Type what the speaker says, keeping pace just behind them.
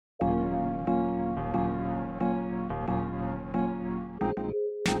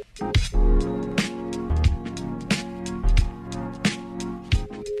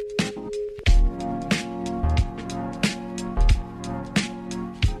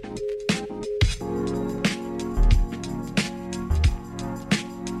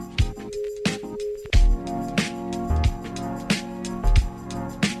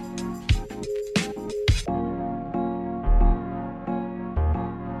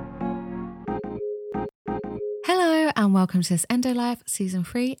Hello and welcome to this Endo Life Season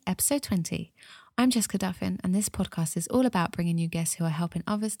 3, Episode 20. I'm Jessica Duffin and this podcast is all about bringing you guests who are helping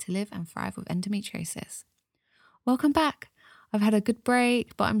others to live and thrive with endometriosis. Welcome back. I've had a good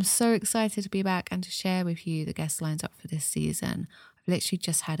break, but I'm so excited to be back and to share with you the guests lined up for this season. I've literally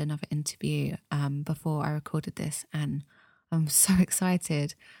just had another interview before I recorded this and I'm so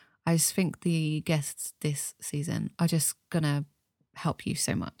excited. I just think the guests this season are just going to help you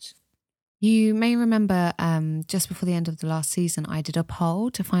so much. You may remember just before the end of the last season, I did a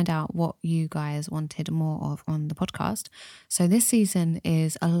poll to find out what you guys wanted more of on the podcast. So this season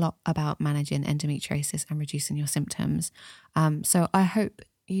is a lot about managing endometriosis and reducing your symptoms. So I hope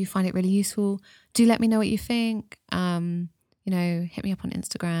you find it really useful. Do let me know what you think. Hit me up on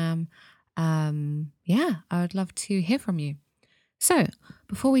Instagram. I would love to hear from you. So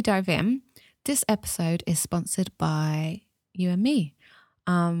before we dive in, this episode is sponsored by you and me.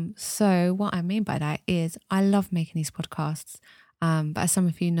 So what I mean by that is I love making these podcasts, but as some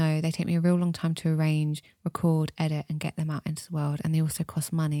of you know, they take me a real long time to arrange, record, edit and get them out into the world, and they also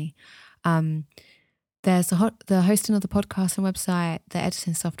cost money. There's the hosting of the podcast and website, the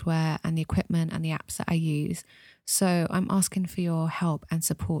editing software and the equipment and the apps that I use. So I'm asking for your help and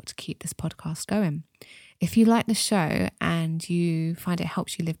support to keep this podcast going. If you like the show and you find it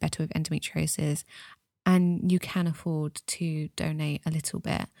helps you live better with endometriosis and you can afford to donate a little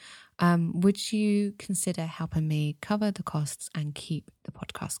bit, would you consider helping me cover the costs and keep the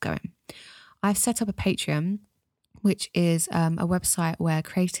podcast going? I've set up a Patreon, which is a website where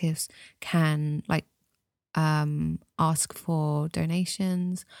creatives can ask for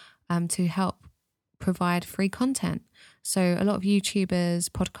donations to help provide free content. So a lot of YouTubers,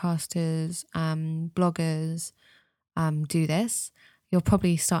 podcasters, bloggers do this. You'll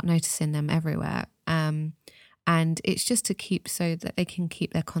probably start noticing them everywhere. And it's just to keep so that they can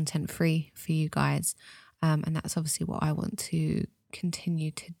keep their content free for you guys. And that's obviously what I want to continue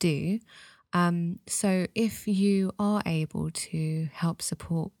to do. So if you are able to help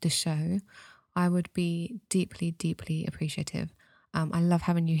support the show, I would be deeply, deeply appreciative. I love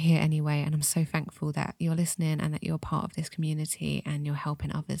having you here anyway, and I'm so thankful that you're listening and that you're part of this community and you're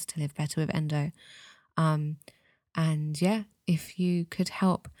helping others to live better with endo. If you could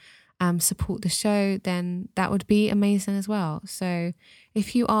help support the show, then that would be amazing as well. So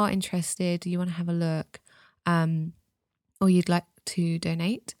if you are interested, you want to have a look, or you'd like to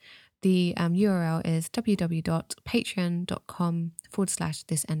donate, the URL is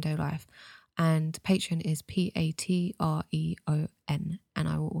www.patreon.com/thisendolife. And Patreon is Patreon, and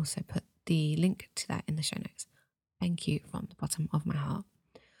I will also put the link to that in the show notes. Thank you from the bottom of my heart.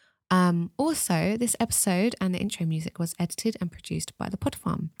 Also, this episode and the intro music was edited and produced by The Pod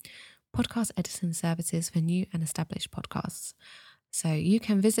Farm, podcast editing services for new and established podcasts. So you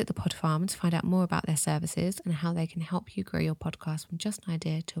can visit The Pod Farm to find out more about their services and how they can help you grow your podcast from just an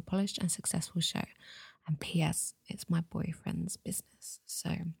idea to a polished and successful show. And P.S., it's my boyfriend's business.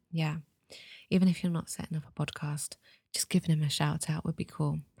 So yeah, even if you're not setting up a podcast, just giving him a shout out would be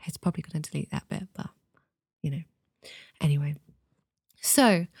cool. He's probably going to delete that bit, but Anyway,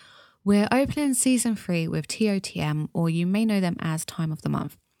 so we're opening Season 3 with TOTM, or you may know them as Time of the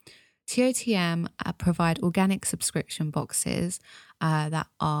Month. TOTM provide organic subscription boxes that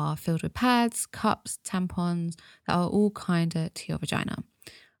are filled with pads, cups, tampons that are all kinder to your vagina.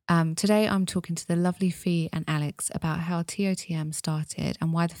 Today I'm talking to the lovely Fee and Alex about how TOTM started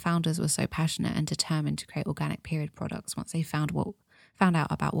and why the founders were so passionate and determined to create organic period products once they found out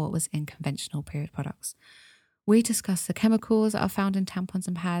about what was in conventional period products. We discuss the chemicals that are found in tampons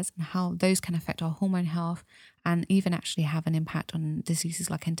and pads and how those can affect our hormone health and even actually have an impact on diseases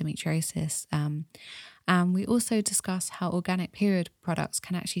like endometriosis. And we also discuss how organic period products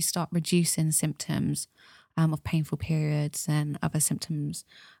can actually start reducing symptoms of painful periods and other symptoms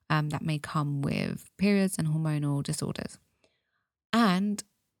that may come with periods and hormonal disorders. And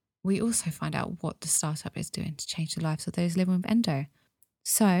we also find out what the startup is doing to change the lives of those living with endo.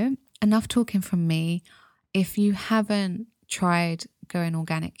 So, enough talking from me. If you haven't tried going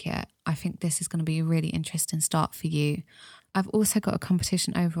organic yet, I think this is going to be a really interesting start for you. I've also got a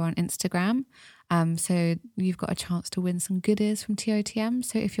competition over on Instagram. So you've got a chance to win some goodies from TOTM.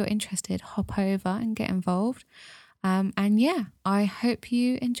 So if you're interested, hop over and get involved. I hope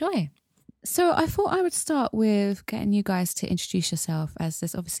you enjoy. So I thought I would start with getting you guys to introduce yourself, as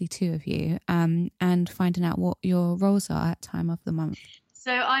there's obviously two of you, and finding out what your roles are at Time of the Month.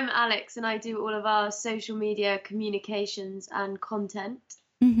 So I'm Alex and I do all of our social media communications and content.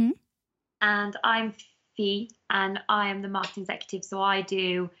 Mm-hmm. And I'm Fee and I am the marketing executive. So I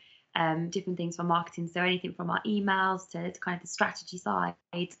do different things for marketing. So anything from our emails to kind of the strategy side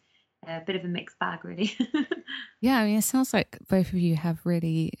a bit of a mixed bag, really. Yeah, I mean, it sounds like both of you have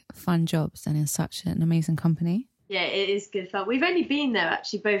really fun jobs and in such an amazing company. Yeah, it is good fun. We've only been there,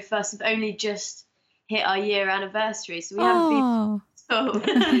 actually, both of us have only just hit our year anniversary, so we haven't been. Oh,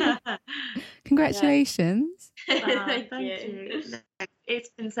 congratulations. Thank Thank you. you. It's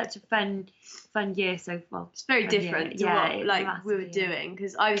been such a fun year so far. It's very different to what it's like we were massively, yeah. doing,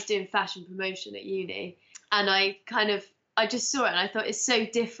 because I was doing fashion promotion at uni, and I just saw it and I thought it's so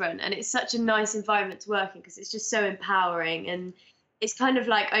different, and it's such a nice environment to work in because it's just so empowering, and it's kind of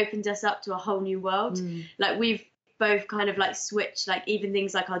like opened us up to a whole new world. Like we've both kind of like switched, like even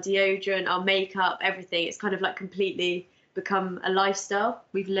things like our deodorant, our makeup, everything. It's kind of like completely become a lifestyle.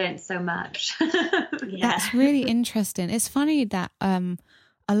 We've learned so much. That's really interesting. It's funny that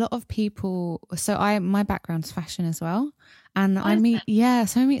a lot of people, so my background's fashion as well, and I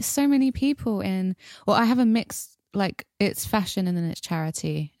meet so many people I have a mix, like it's fashion and then it's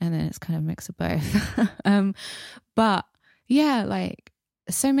charity and then it's kind of a mix of both. But yeah, like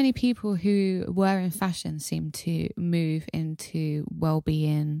so many people who were in fashion seem to move into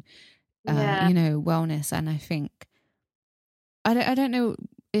well-being, wellness, and I think I don't know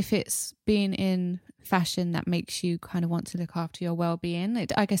if it's being in fashion that makes you kind of want to look after your well-being.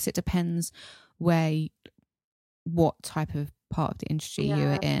 I guess it depends what type of part of the industry you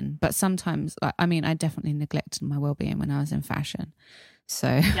were in. But sometimes, I definitely neglected my well-being when I was in fashion. So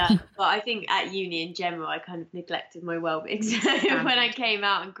yeah, but I think at uni in general, I kind of neglected my well-being. So when I came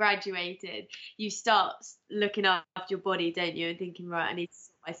out and graduated, you start looking after your body, don't you, and thinking, right, I need to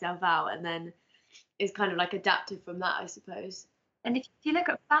sort myself out, and then it's kind of like adapted from that, I suppose. And if you look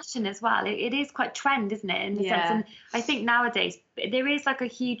at fashion as well, it is quite trend, isn't it? In the sense, and I think nowadays there is like a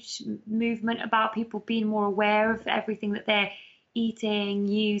huge movement about people being more aware of everything that they're eating,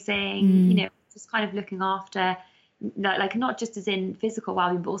 using, just kind of looking after, like not just as in physical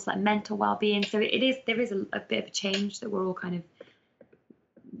well-being, but also like mental well-being. So there is a bit of a change that we're all kind of,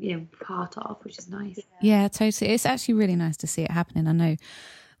 part of, which is nice. Yeah, totally. It's actually really nice to see it happening. I know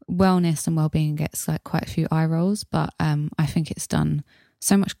wellness and well-being gets like quite a few eye rolls, but I think it's done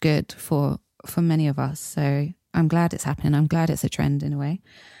so much good for many of us, so I'm glad it's happening. I'm glad it's a trend in a way.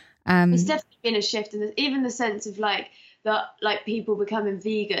 It's definitely been a shift, and even the sense of like people becoming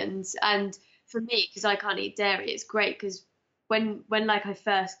vegans, and for me, because I can't eat dairy, it's great because when like I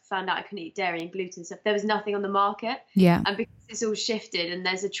first found out I couldn't eat dairy and gluten and stuff, there was nothing on the market. Yeah. And because it's all shifted and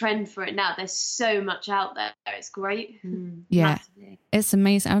there's a trend for it now, there's so much out there. It's great. Yeah. Absolutely. It's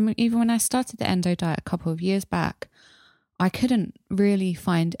amazing. I mean, even when I started the Endo diet a couple of years back, I couldn't really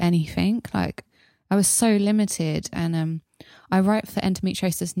find anything. Like I was so limited, and I write for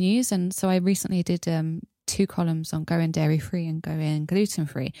Endometriosis News, and so I recently did 2 columns on going dairy free and going gluten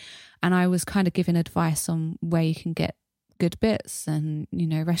free, and I was kind of giving advice on where you can get good bits and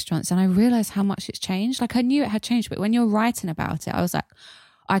restaurants, and I realized how much it's changed. Like I knew it had changed, but when you're writing about it, I was like,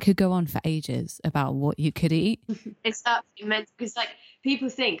 I could go on for ages about what you could eat. It's absolutely mental, because like people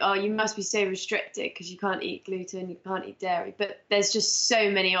think, oh, you must be so restricted because you can't eat gluten, you can't eat dairy, but there's just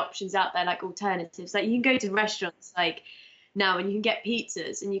so many options out there, like alternatives. Like you can go to restaurants like now and you can get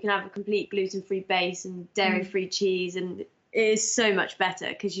pizzas and you can have a complete gluten-free base and dairy-free cheese, and it is so much better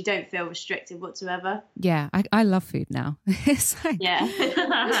because you don't feel restricted whatsoever. Yeah, I love food now. It's like,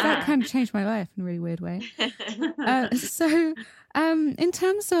 that kind of changed my life in a really weird way. So in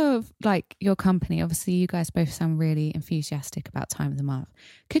terms of like your company, obviously you guys both sound really enthusiastic about Time of the Month.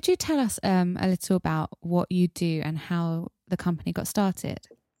 Could you tell us a little about what you do and how the company got started?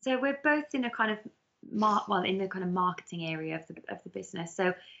 So we're both in a kind of in the kind of marketing area of the business.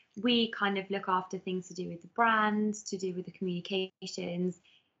 So we kind of look after things to do with the brand, to do with the communications.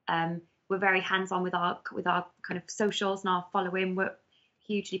 We're very hands-on with our kind of socials and our following. We're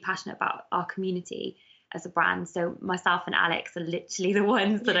hugely passionate about our community as a brand. So myself and Alex are literally the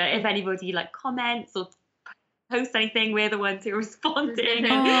ones that are, if anybody like comments or posts anything, we're the ones who are responding.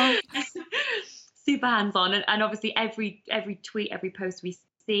 Super hands-on, and obviously every tweet, every post we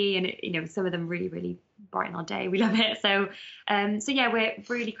see, and some of them really, really brighten our day. We love it. So yeah, we're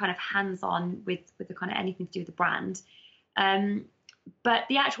really kind of hands-on with the kind of anything to do with the brand. But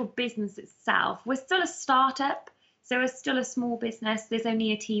the actual business itself, we're still a startup, so we're still a small business. There's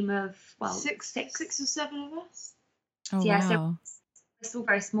only a team of six or seven of us. Oh, yeah, wow. so we're still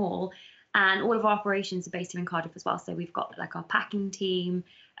very small, and all of our operations are based here in Cardiff as well. So we've got like our packing team,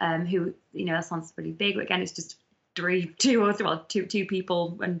 who that sounds really big, but again, it's just two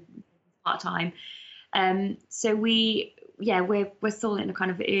people and part-time. So we're still in the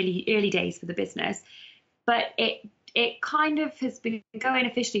kind of early days for the business, but it kind of has been going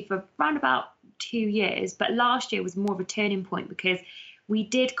officially for around about 2 years, but last year was more of a turning point because we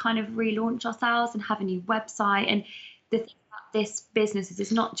did kind of relaunch ourselves and have a new website. And the thing about this business is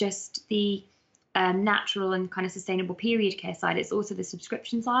it's not just the natural and kind of sustainable period care side, it's also the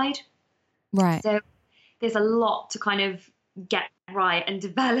subscription side. Right. So there's a lot to kind of get right and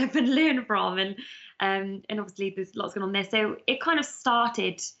develop and learn from, and obviously there's lots going on there. So it kind of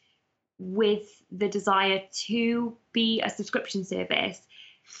started with the desire to be a subscription service.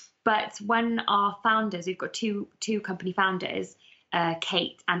 But when our founders, we've got two company founders,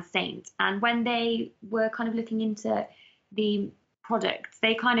 Kate and Saint, and when they were kind of looking into the products,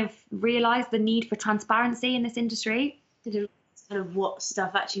 they kind of realized the need for transparency in this industry. Kind of what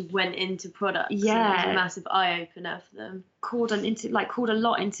stuff actually went into products. Yeah, it was a massive eye opener for them. Called a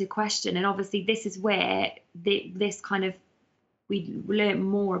lot into question, and obviously this is where this kind of we learn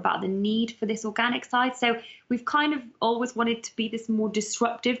more about the need for this organic side. So we've kind of always wanted to be this more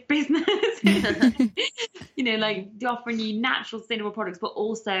disruptive business, you know, like offering you natural, sustainable products, but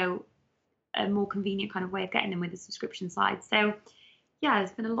also a more convenient kind of way of getting them with the subscription side. So yeah,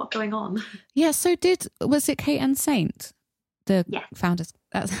 there's been a lot going on. Yeah. So was it Kate and Saint, the founders?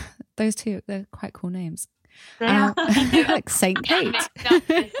 Those two, they're quite cool names. Like Saint Kate.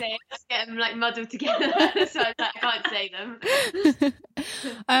 I get them like muddled together, so I can't say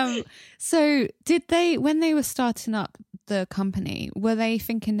them. So did they, when they were starting up the company, were they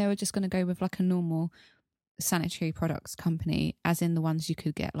thinking they were just going to go with like a normal sanitary products company, as in the ones you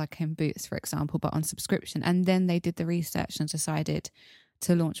could get like in Boots, for example, but on subscription, and then they did the research and decided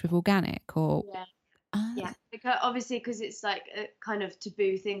to launch with organic? Or yeah, because obviously, because it's like a kind of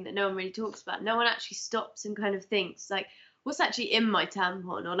taboo thing that no one really talks about. No one actually stops and kind of thinks like, what's actually in my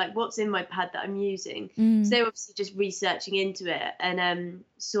tampon, or like what's in my pad that I'm using. So they were obviously just researching into it, and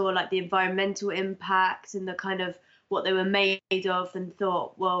saw like the environmental impact and the kind of what they were made of, and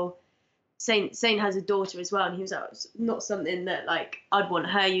thought, well, Saint has a daughter as well, and he was like, it's not something that like I'd want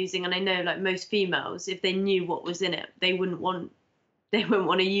her using. And I know like most females, if they knew what was in it, they wouldn't want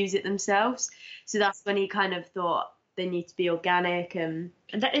to use it themselves. So that's when he kind of thought they need to be organic. And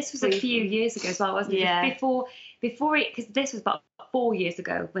that this was a few years ago as well, wasn't it? Yeah. Before it, because this was about 4 years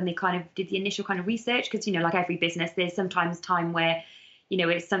ago when they kind of did the initial kind of research. Because, you know, like every business, there's sometimes time where, you know,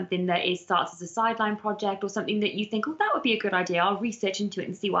 it's something that starts as a sideline project, or something that you think, oh, that would be a good idea, I'll research into it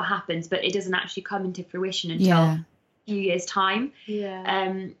and see what happens, but it doesn't actually come into fruition until a few years' time.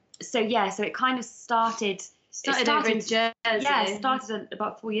 So it kind of started over in Jersey. Yeah, it started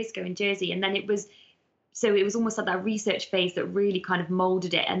about 4 years ago in Jersey, and then it was almost like that research phase that really kind of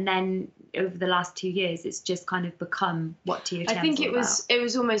molded it, and then over the last 2 years, it's just kind of become what TOTM. I think it was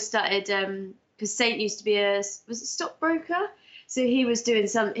almost started because Saint used to be was it stockbroker, so he was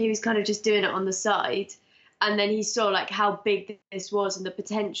kind of just doing it on the side, and then he saw like how big this was and the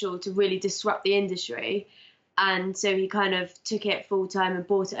potential to really disrupt the industry, and so he kind of took it full time and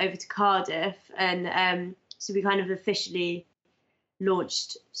brought it over to Cardiff, and so we kind of officially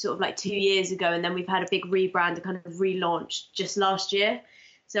launched sort of like 2 years ago, and then we've had a big rebrand and kind of relaunched just last year.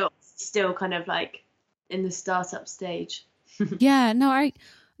 So it's still kind of like in the startup stage. Yeah, no,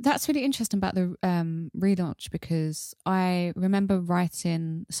 that's really interesting about the relaunch, because I remember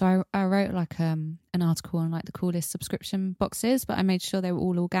writing, so I wrote like an article on like the coolest subscription boxes, but I made sure they were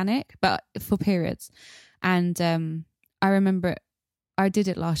all organic, but for periods. And I remember I did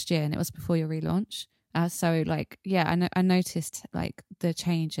it last year, and it was before your relaunch. So like, yeah, I noticed like the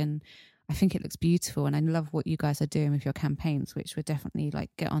change, and I think it looks beautiful, and I love what you guys are doing with your campaigns, which we'll definitely like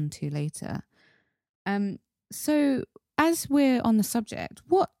get onto later. So as we're on the subject,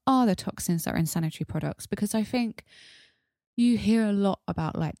 what are the toxins that are in sanitary products? Because I think you hear a lot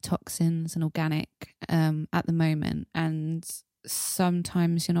about like toxins and organic at the moment, and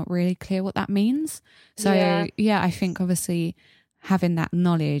sometimes you're not really clear what that means. So yeah, I think obviously having that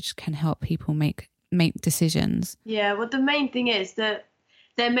knowledge can help people make decisions. Yeah, well, the main thing is that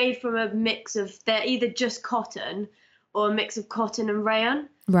they're made from a mix of, they're either just cotton or a mix of cotton and rayon.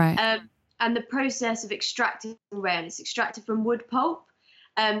 Right. And the process of extracting rayon is extracted from wood pulp.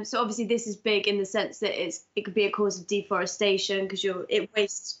 So obviously this is big in the sense that it could be a cause of deforestation, because it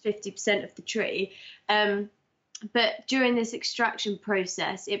wastes 50% of the tree. But during this extraction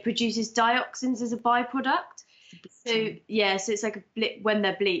process, it produces dioxins as a byproduct. So it's like when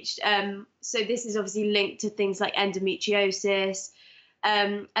they're bleached. So this is obviously linked to things like endometriosis,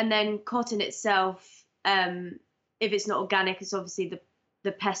 and then cotton itself. If it's not organic, it's obviously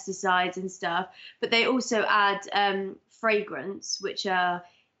the pesticides and stuff. But they also add fragrance, which are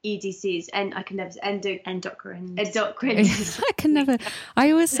EDCs, and I can never say endocrine. I can never.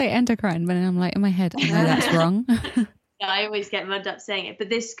 I always say endocrine, but I'm like in my head, no, that's wrong. I always get muddled up saying it. But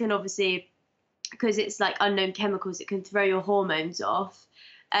this can obviously because it's like unknown chemicals that can throw your hormones off.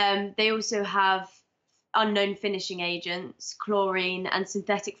 They also have unknown finishing agents, chlorine, and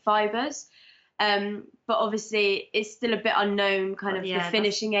synthetic fibers. But obviously, it's still a bit unknown, kind of the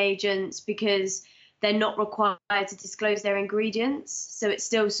finishing agents, because they're not required to disclose their ingredients. So it's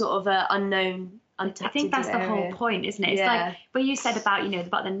still sort of an unknown, untapped. I think that's the whole point, isn't it? It's like what you said about,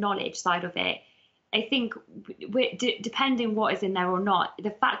 about the knowledge side of it. I think depending what is in there or not,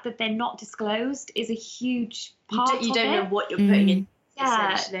 the fact that they're not disclosed is a huge part of it. You don't know what you're putting in.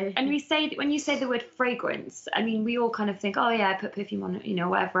 Yeah, and when you say the word fragrance, I mean, we all kind of think, oh yeah, I put perfume on,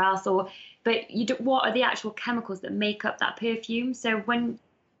 whatever else, but what are the actual chemicals that make up that perfume? So when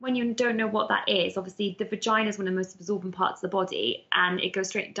you don't know what that is, obviously the vagina is one of the most absorbent parts of the body, and it goes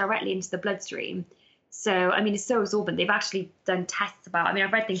directly into the bloodstream. So, I mean, it's so absorbent. They've actually done tests about, I mean,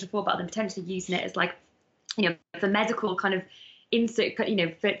 I've read things before about them potentially using it as like, for medical kind of insert,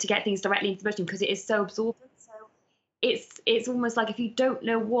 to get things directly into the bloodstream, because it is so absorbent. So it's almost like if you don't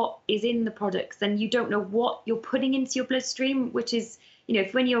know what is in the products, then you don't know what you're putting into your bloodstream, which is,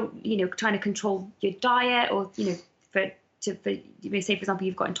 when you're, trying to control your diet, or, say, for example,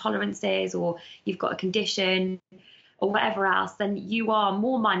 you've got intolerances, or you've got a condition, or whatever else, then you are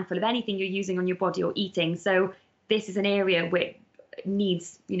more mindful of anything you're using on your body or eating. So this is an area where it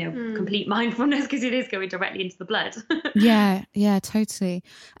needs, complete mindfulness, because it is going directly into the blood. Yeah, totally.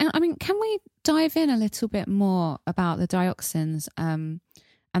 And I mean, can we dive in a little bit more about the dioxins and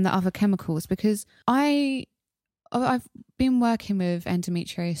the other chemicals? Because I've been working with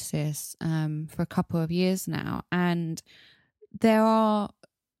endometriosis for a couple of years now, and there are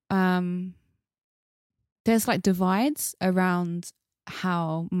there's like divides around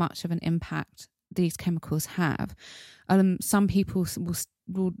how much of an impact these chemicals have. Some people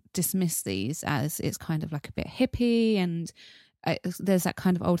will dismiss these as it's kind of like a bit hippie, and there's that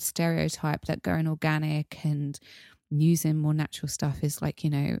kind of old stereotype that going organic and using more natural stuff is like,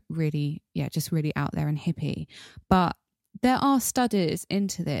 really, just really out there and hippie. But there are studies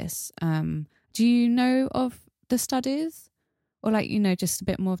into this. Do you know of the studies, or just a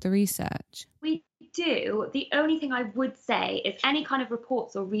bit more of the research? We do. The only thing I would say is any kind of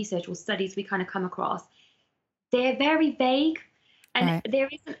reports or research or studies we kind of come across, they're very vague, and there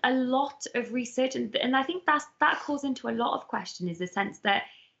isn't a lot of research, and I think that calls into a lot of question, is the sense that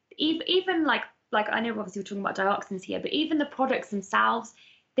even like I know obviously we're talking about dioxins here, but even the products themselves,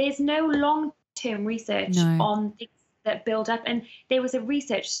 there's no long-term research on things that build up. And there was a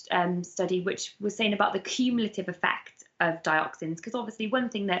research study which was saying about the cumulative effect of dioxins, because obviously one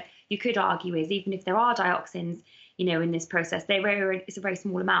thing that you could argue is, even if there are dioxins, in this process, it's a very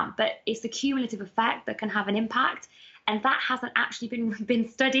small amount, but it's the cumulative effect that can have an impact, and that hasn't actually been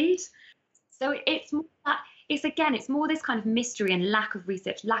studied. So it's more that, it's more this kind of mystery and lack of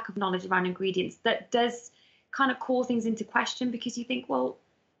research, lack of knowledge around ingredients that does kind of call things into question, because you think, well,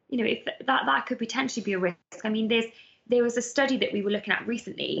 if that could potentially be a risk. I mean, there was a study that we were looking at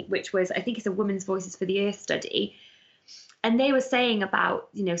recently, which was, I think it's a Women's Voices for the Earth study, and they were saying about,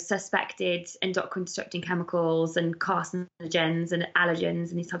 suspected endocrine disrupting chemicals and carcinogens and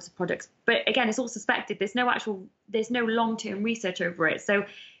allergens and these types of products. But again, it's all suspected. There's no long-term research over it. So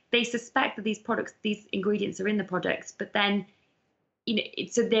they suspect that these ingredients are in the products, but then,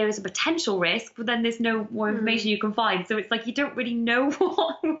 so there is a potential risk, but then there's no more information you can find. So it's like, you don't really know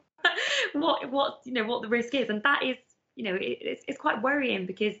what the risk is. And that is, it's quite worrying,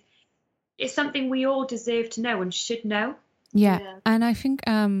 because it's something we all deserve to know and should know. Yeah. And I think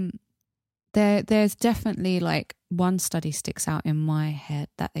there's definitely like one study sticks out in my head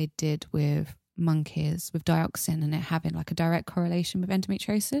that they did with monkeys with dioxin, and it having like a direct correlation with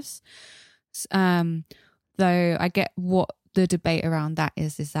endometriosis. Though I get what the debate around that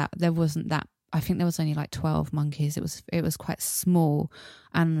is that there wasn't that. I think there was only like 12 monkeys. It was quite small,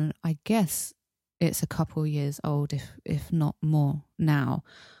 and I guess it's a couple years old, if not more now.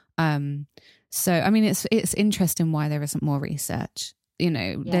 So I mean, it's interesting why there isn't more research.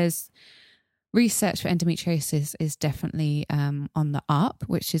 There's research for endometriosis is definitely on the up,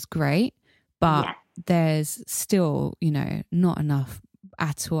 which is great, but there's still not enough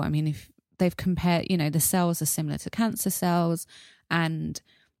at all. I mean, if they've compared, the cells are similar to cancer cells, and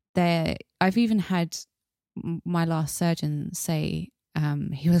I've even had my last surgeon say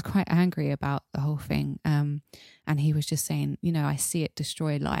he was quite angry about the whole thing, and he was just saying, I see it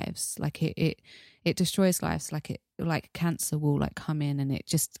destroy lives, like it destroys lives, like cancer will like come in and it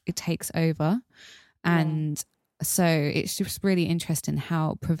takes over. And so it's just really interesting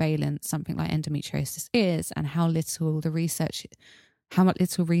how prevalent something like endometriosis is, and how much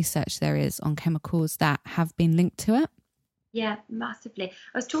little research there is on chemicals that have been linked to it. Yeah, massively.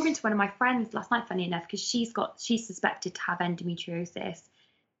 I was talking to one of my friends last night, funny enough, because she's suspected to have endometriosis,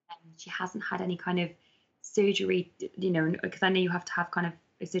 and she hasn't had any kind of surgery, because I know you have to have kind of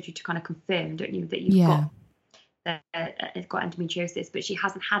a surgery to kind of confirm, don't you, that you've got endometriosis, but she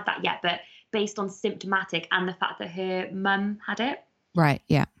hasn't had that yet. But based on symptomatic and the fact that her mum had it, right,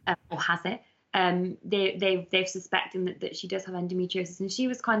 yeah, or has it, they've suspecting that she does have endometriosis, and she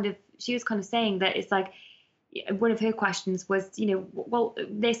was kind of saying that it's like, one of her questions was, well,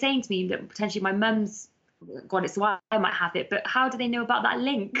 they're saying to me that potentially my mum's got it, so I might have it, but how do they know about that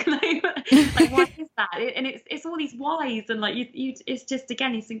link? like why is that? And it's all these whys, and like you it's just,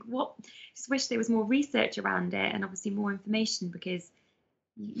 again, you think, what? Just wish there was more research around it, and obviously more information, because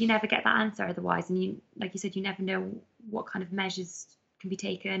you never get that answer otherwise, and you, like you said, you never know what kind of measures can be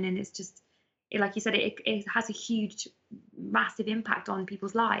taken, and it's just, like you said, it has a huge, massive impact on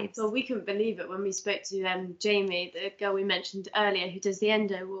people's lives. Well, we couldn't believe it when we spoke to Jamie, the girl we mentioned earlier, who does the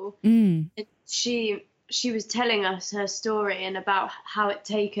endo wall. She was telling us her story, and about how it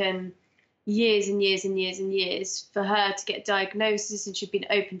taken years and years and years and years for her to get diagnosis, and she'd been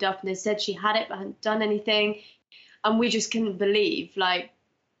opened up and they said she had it but hadn't done anything, and we just couldn't believe like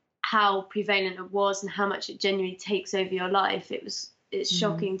how prevalent it was and how much it genuinely takes over your life. It's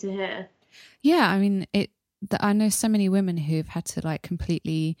shocking to hear. Yeah, I mean, I know so many women who've had to like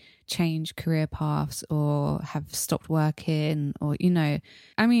completely change career paths or have stopped working, or,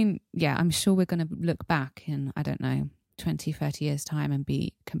 I mean, yeah, I'm sure we're going to look back in, I don't know, 20, 30 years time and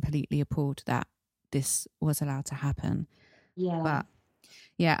be completely appalled that this was allowed to happen. Yeah. But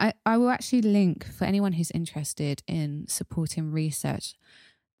yeah, I will actually link, for anyone who's interested in supporting research,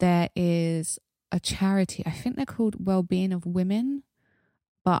 there is a charity, I think they're called Wellbeing of Women,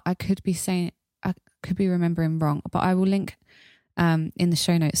 but I could be remembering wrong, but I will link in the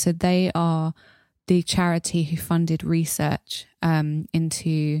show notes. So they are the charity who funded research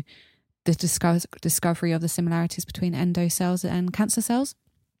into the discovery of the similarities between endo cells and cancer cells.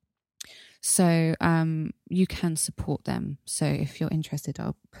 So you can support them. So if you're interested,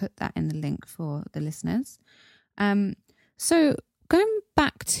 I'll put that in the link for the listeners. So going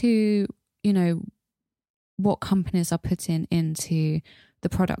back to, what companies are putting into the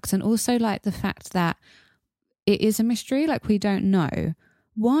products, and also like the fact that it is a mystery, like we don't know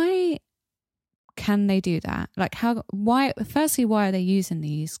why can they do that, like why are they using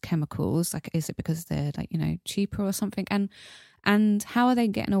these chemicals, like is it because they're like cheaper or something, and how are they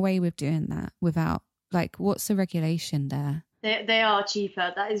getting away with doing that without, like, what's the regulation there? They are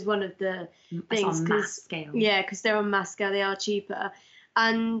cheaper. That is one of the things, on mass scale. Yeah, because they're on mass scale, they are cheaper,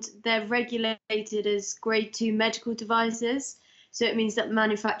 and they're regulated as grade 2 medical devices. So it means that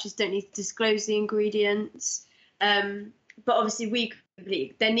manufacturers don't need to disclose the ingredients. But obviously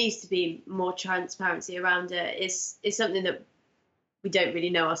there needs to be more transparency around it. It's something that we don't really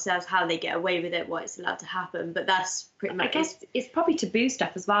know ourselves, how they get away with it, why it's allowed to happen. But that's pretty much. I guess it's probably taboo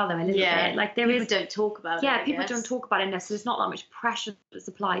stuff as well, though, a little bit. Like people don't talk about it. Yeah, people don't talk about it enough, so there's not that much pressure that's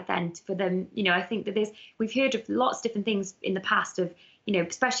applied then for them. I think that we've heard of lots of different things in the past of,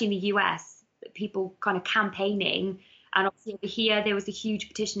 especially in the US, people kind of campaigning. And obviously over here, there was a huge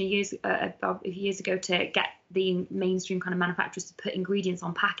petition a few years ago to get the mainstream kind of manufacturers to put ingredients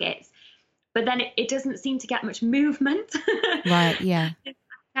on packets. But then it doesn't seem to get much movement. Right, yeah.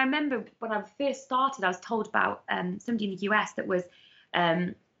 I remember when I first started, I was told about somebody in the US that was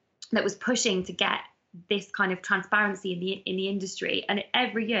pushing to get this kind of transparency in the industry. And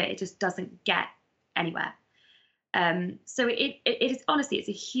every year it just doesn't get anywhere. So it is, honestly, it's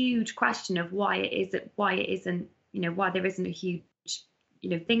a huge question of why it isn't, why there isn't a huge,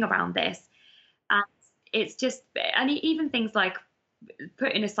 thing around this. And it's just, and even things like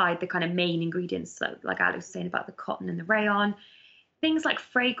putting aside the kind of main ingredients, like Alex was saying about the cotton and the rayon, things like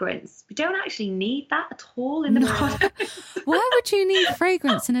fragrance, we don't actually need that at all in the product. Why would you need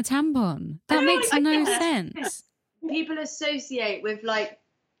fragrance in a tampon? That makes no sense. People associate with, like,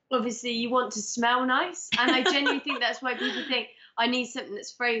 obviously you want to smell nice, and I genuinely think that's why people think I need something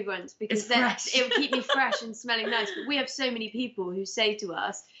that's fragrance, because then it will keep me fresh and smelling nice. But we have so many people who say to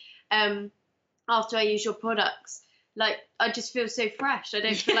us, after I use your products, like, I just feel so fresh. I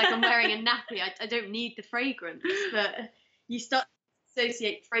don't feel like I'm wearing a nappy. I don't need the fragrance. But you start to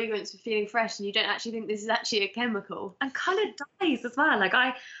associate fragrance with feeling fresh, and you don't actually think this is actually a chemical. And coloured dyes as well. Like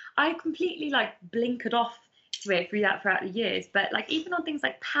I completely like blinkered off to it throughout the years. But like even on things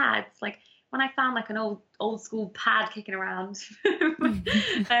like pads, like when I found like an old school pad kicking around when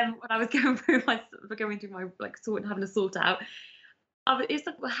I was going through my like having a sort out, It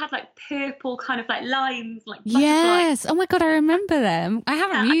had like purple kind of like lines, like yes. Oh my God, I remember them. I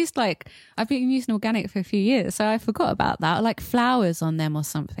haven't used I've been using organic for a few years, so I forgot about that. Like flowers on them or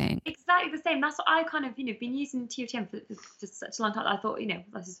something. Exactly the same. That's what I kind of, been using TOTM for such a long time. I thought,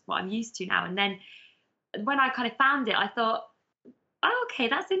 this is what I'm used to now. And then when I kind of found it, I thought, oh, okay,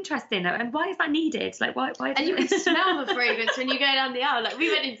 that's interesting. And why is that needed? Like, why? And you can smell the fragrance when you go down the aisle. Like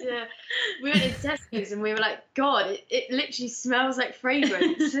we went into Tesco's and we were like, God, it literally smells like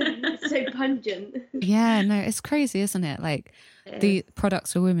fragrance. It's so pungent. Yeah, no, it's crazy, isn't it? Like the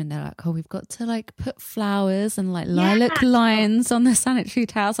products for women, they're like, oh, we've got to like put flowers and like lilac lines on the sanitary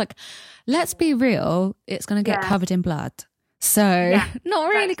towels. Like, let's be real, it's going to get covered in blood. So not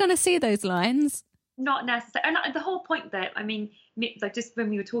really going to see those lines. Not necessary. And the whole point that, like just when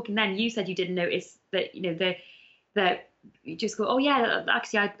we were talking then, you said you didn't notice that, that you just go, oh yeah,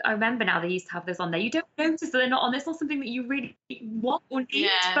 actually I remember now they used to have those on there. You don't notice that they're not on. It's not something that you really want or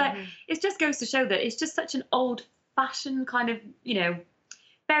need, but it just goes to show that it's just such an old fashioned kind of,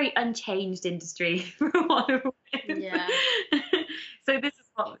 very unchanged industry for a while. Yeah. So this is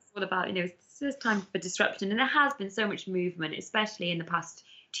what it's all about, it's just time for disruption. And there has been so much movement, especially in the past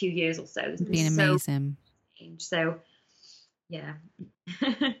 2 years or so. It's been amazing. So yeah.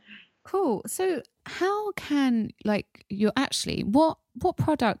 Cool. So how can what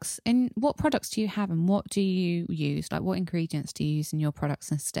products do you have and what do you use? Like what ingredients do you use in your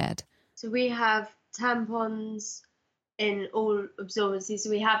products instead? So we have tampons in all absorbencies. So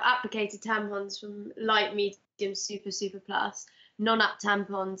we have applicated tampons from light, medium, super plus, non-app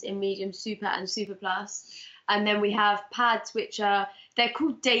tampons in medium, super and super plus. And then we have pads, they're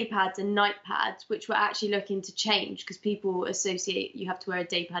called day pads and night pads, which we're actually looking to change because people associate you have to wear a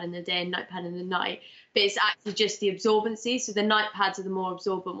day pad in the day and night pad in the night. But it's actually just the absorbency. So the night pads are the more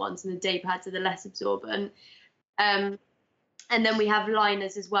absorbent ones and the day pads are the less absorbent. And then we have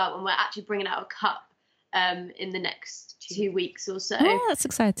liners as well. And we're actually bringing out a cup in the next 2 weeks or so. Oh, that's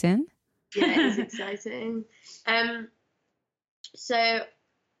exciting. Yeah, it is exciting. So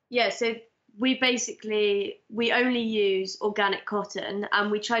we only use organic cotton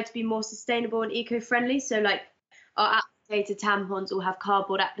and we try to be more sustainable and eco-friendly. So like our applicator tampons all have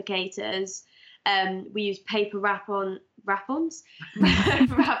cardboard applicators. We use paper wrappers on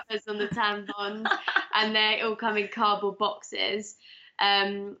the tampons, and they all come in cardboard boxes.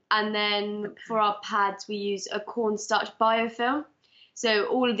 And then for our pads, we use a cornstarch biofilm. So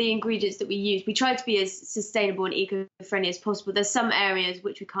all of the ingredients that we use, we try to be as sustainable and eco-friendly as possible. There's some areas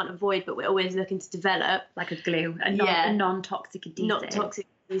which we can't avoid, but we're always looking to develop. Like a glue, a non-toxic adhesive. Not toxic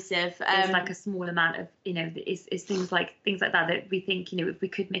adhesive. There's like a small amount of, is things like that we think, if we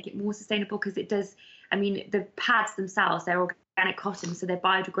could make it more sustainable, because it does, the pads themselves, they're organic cotton, so they're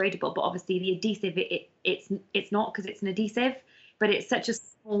biodegradable, but obviously the adhesive, it's not, because it's an adhesive, but it's such a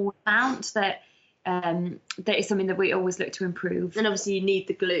small amount that is something that we always look to improve. And obviously you need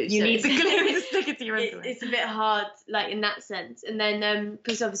the glue. You need the glue to stick it to your underwear. It's a bit hard, like in that sense. And then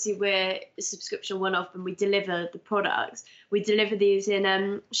because obviously we're a subscription one-off and we deliver the products, we deliver these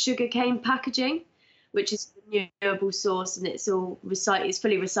in sugarcane packaging, which is a renewable source, and it's all it's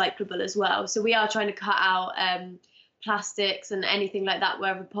fully recyclable as well. So we are trying to cut out plastics and anything like that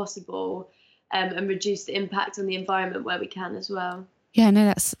wherever possible, and reduce the impact on the environment where we can as well. Yeah,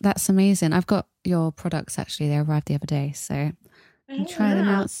 no, that's amazing. I've got your products actually. They arrived the other day, so I'll try them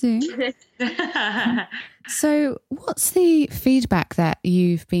out soon. So what's the feedback that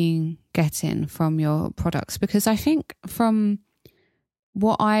you've been getting from your products? Because I think from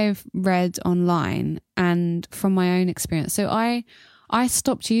what I've read online and from my own experience, so I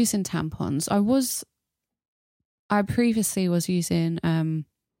stopped using tampons. I previously was using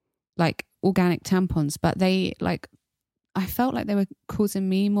like organic tampons, but I felt like they were causing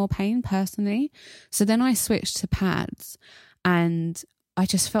me more pain personally. So then I switched to pads and I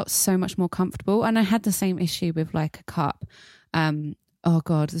just felt so much more comfortable. And I had the same issue with like a cup. Oh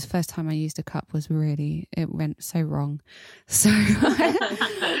God, the first time I used a cup it went so wrong. So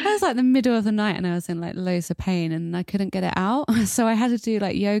I was like the middle of the night and I was in like loads of pain and I couldn't get it out. So I had to do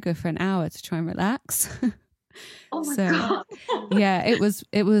like yoga for an hour to try and relax. Oh my God. Yeah, it was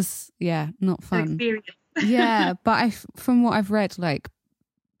not fun. Experience. Yeah, but from what I've read, like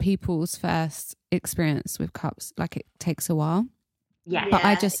people's first experience with cups, like it takes a while. Yeah,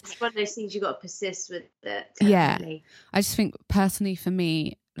 but it's one of those things you got to persist with it. Yeah, I just think personally for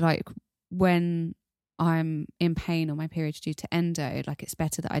me, like when I'm in pain or my period's due to endo, like it's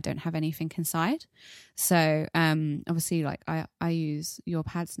better that I don't have anything inside. So obviously, like I use your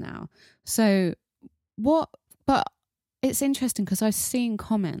pads now. So but it's interesting because I've seen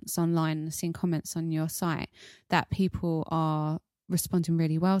comments online and seen comments on your site that people are responding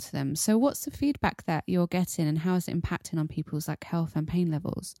really well to them. So what's the feedback that you're getting, and how is it impacting on people's like health and pain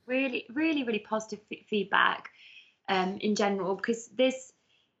levels? Really, really, really positive feedback in general, because there's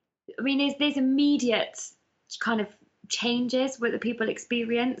immediate kind of changes what the people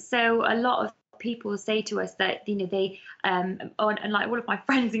experience. So a lot of people say to us that, you know, they and like all of my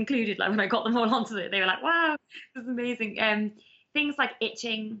friends included, like when I got them all onto it, they were like, wow, this is amazing. Things like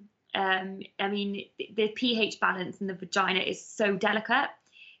itching. I mean, the pH balance in the vagina is so delicate.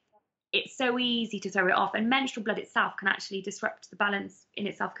 It's so easy to throw it off, and menstrual blood itself can actually disrupt the balance in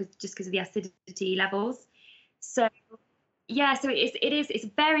itself because of the acidity levels. So yeah, so it's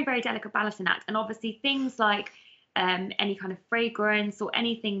a very, very delicate balancing act, and obviously things like any kind of fragrance or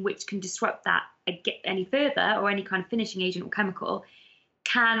anything which can disrupt that any further, or any kind of finishing agent or chemical,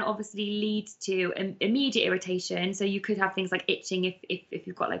 can obviously lead to immediate irritation. So you could have things like itching if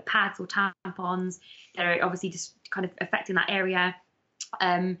you've got like pads or tampons that are obviously just kind of affecting that area,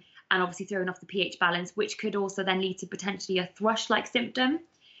 and obviously throwing off the pH balance, which could also then lead to potentially a thrush-like symptom.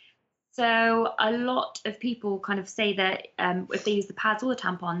 So a lot of people kind of say that if they use the pads or the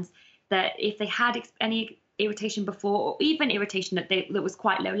tampons, that if they had any irritation before, or even irritation that was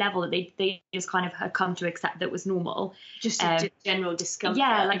quite low level, that they just kind of had come to accept that was normal. Just general discomfort.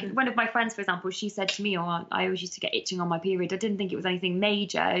 Yeah, like one of my friends, for example, she said to me, "Oh, I always used to get itching on my period. I didn't think it was anything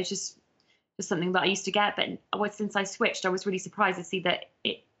major. It's just something that I used to get. But since I switched, I was really surprised to see that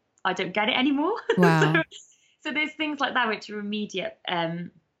I don't get it anymore." Wow. so there's things like that which are immediate, and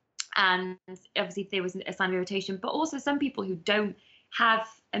obviously if there was a sign of irritation, but also some people who don't have,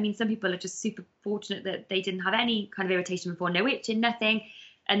 I mean, some people are just super fortunate that they didn't have any kind of irritation before, no itching, nothing,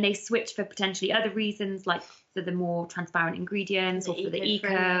 and they switch for potentially other reasons, like for the more transparent ingredients, or for the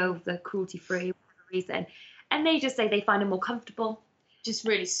eco, the cruelty-free, whatever reason, and they just say they find them more comfortable, just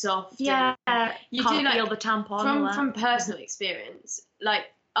really soft. Yeah, you can't do like feel the tampon from personal experience. Like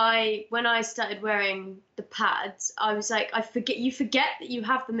when I started wearing the pads, I was like, you forget that you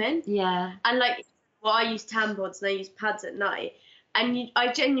have them in. Yeah. And like, well, I use tampons and I use pads at night. And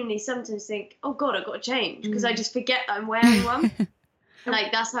I genuinely sometimes think, oh God, I've got to change, because I just forget that I'm wearing one.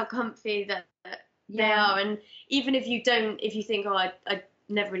 Like, that's how comfy that they are. And even if you think, oh, I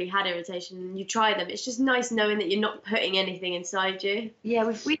never really had irritation, and you try them, it's just nice knowing that you're not putting anything inside you.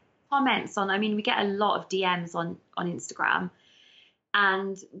 Yeah, we comments on, I mean, we get a lot of DMs on Instagram.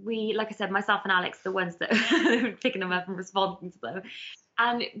 And we, like I said, myself and Alex, the ones that are picking them up and responding to them.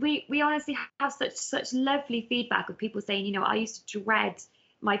 And we honestly have such lovely feedback of people saying, you know, I used to dread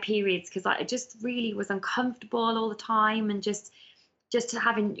my periods because I just really was uncomfortable all the time, and just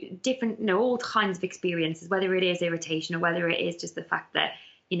having different, you know, all kinds of experiences, whether it is irritation or whether it is just the fact that,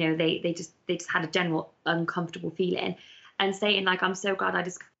 you know, they just had a general uncomfortable feeling, and saying like, I'm so glad I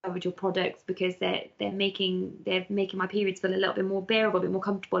discovered your products, because they're making my periods feel a little bit more bearable, a bit more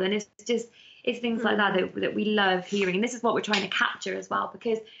comfortable. And it's things like that we love hearing, and this is what we're trying to capture as well,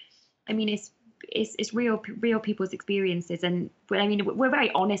 because I mean it's real people's experiences, and I mean we're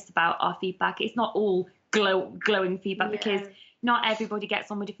very honest about our feedback. It's not all glowing feedback, because not everybody gets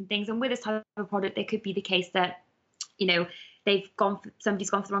on with different things, and with this type of product there could be the case that, you know,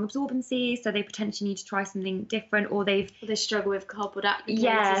 somebody's gone for the wrong absorbency, so they potentially need to try something different, or they struggle with cardboard applicators.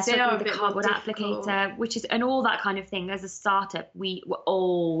 Yeah, they are a bit cardboard applicator, which is, and all that kind of thing. As a startup, we were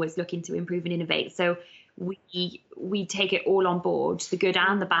always looking to improve and innovate. So we take it all on board, the good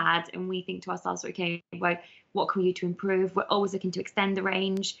and the bad, and we think to ourselves, okay, well, what can we do to improve? We're always looking to extend the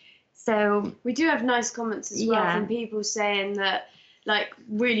range. So we do have nice comments as well from people saying that, like,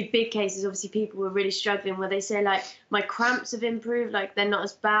 really big cases, obviously people were really struggling, where they say like, my cramps have improved, like they're not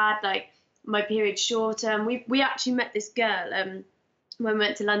as bad, like my period's shorter. And we actually met this girl when we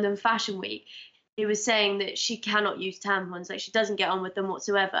went to London Fashion Week. He was saying that she cannot use tampons, like she doesn't get on with them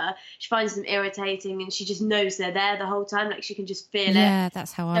whatsoever. She finds them irritating, and she just knows they're there the whole time, like she can just feel it. Yeah,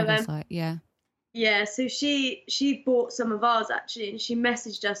 that's how I was like, yeah. Yeah, so she bought some of ours actually, and she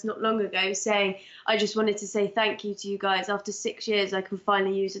messaged us not long ago saying, I just wanted to say thank you to you guys. After 6 years, I can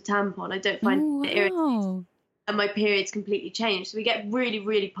finally use a tampon. I don't find it irritating, and my period's completely changed. So we get really,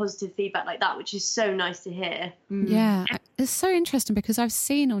 really positive feedback like that, which is so nice to hear. Yeah, it's so interesting, because I've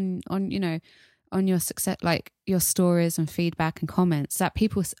seen on you know, on your success, like your stories and feedback and comments, that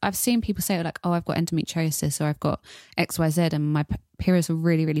I've seen people say like, oh, I've got endometriosis, or I've got XYZ, and my periods are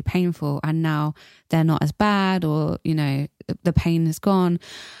really, really painful, and now they're not as bad, or, you know, the pain is gone.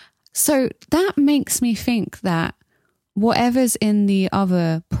 So that makes me think that whatever's in the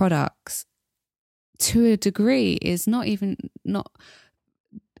other products, to a degree, is not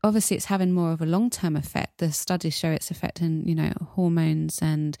obviously it's having more of a long-term effect. The studies show its effect in, you know, hormones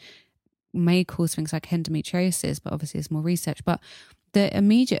and may cause things like endometriosis, but obviously there's more research. But the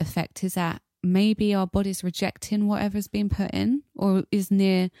immediate effect is that maybe our body's rejecting whatever's been put in or is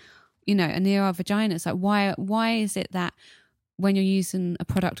near, near our vagina. It's like, why is it that when you're using a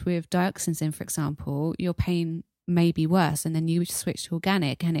product with dioxins in, for example, your pain may be worse, and then you switch to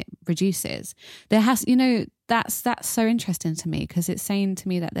organic and it reduces? That's so interesting to me, because it's saying to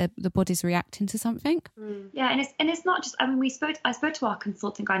me that the body's reacting to something. Yeah, and it's not just, I mean, I spoke to our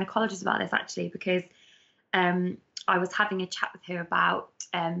consultant gynecologist about this actually, because I was having a chat with her about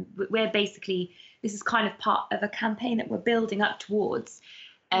where basically this is kind of part of a campaign that we're building up towards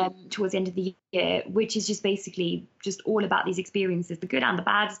the end of the year, which is just basically just all about these experiences, the good and the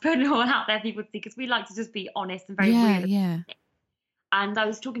bad, just putting it all out there for people to see, because we like to just be honest and very real. Yeah. And I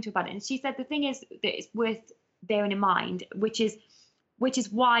was talking to her about it, and she said the thing is that it's worth bearing in mind, which is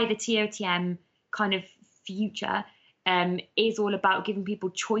why the TOTM kind of future is all about giving people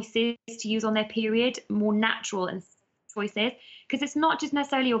choices to use on their period, more natural and choices, because it's not just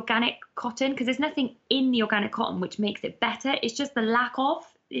necessarily organic cotton, because there's nothing in the organic cotton which makes it better. It's just the lack of.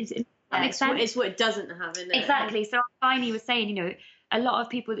 It's what it doesn't have in it. Exactly. So Finey was saying, a lot of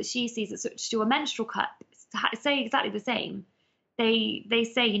people that she sees that switch to a menstrual cup say exactly the same. They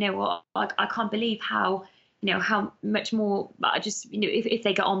say, I can't believe how much more, I just, if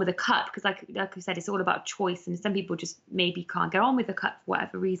they get on with a cup, because like we said, it's all about choice, and some people just maybe can't get on with a cup for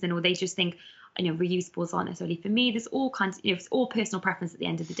whatever reason, or they just think, reusables aren't necessarily for me. There's all kinds, it's all personal preference at the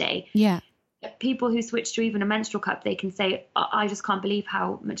end of the day. Yeah. People who switch to even a menstrual cup, they can say, I just can't believe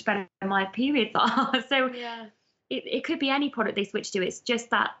how much better my periods are. So yeah. It could be any product they switch to. It's just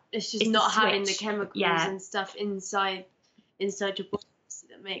that it's not having the chemicals and stuff inside your body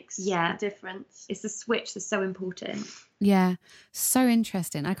that makes a difference. It's the switch that's so important. Yeah, so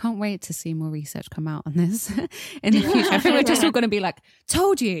interesting. I can't wait to see more research come out on this in the future. I think we're just all going to be like,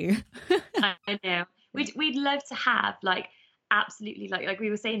 told you. I know. We'd love to have absolutely like we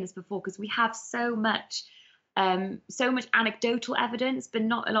were saying this before, because we have so much anecdotal evidence, but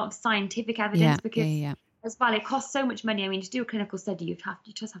not a lot of scientific evidence, because as well, it costs so much money. I mean, to do a clinical study, you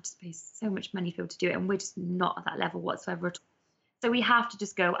just have to pay so much money to be able to do it, and we're just not at that level whatsoever at all. So we have to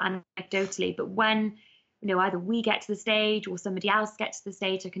just go anecdotally. But when either we get to the stage or somebody else gets to the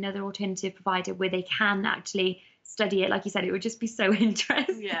stage, like another alternative provider where they can actually study it, like you said, it would just be so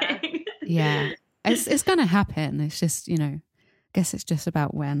interesting. Yeah. It's going to happen. It's just, I guess it's just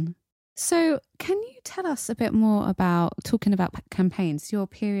about when. So can you tell us a bit more about talking about campaigns, your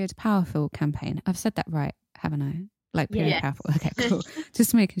Period Powerful campaign? I've said that right, haven't I? Like Period Powerful. Okay, cool.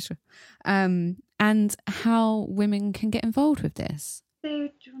 Just making sure. And how women can get involved with this. So do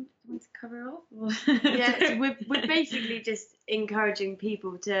you want to cover off? So we're basically just encouraging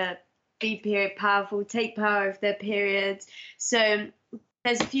people to be period powerful, take power of their periods. So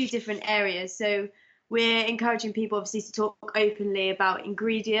there's a few different areas. So we're encouraging people obviously to talk openly about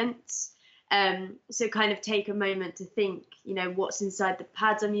ingredients. So kind of take a moment to think, what's inside the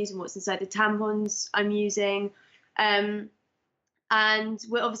pads I'm using, what's inside the tampons I'm using. And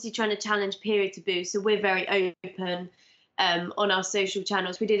we're obviously trying to challenge period taboo. So we're very open on our social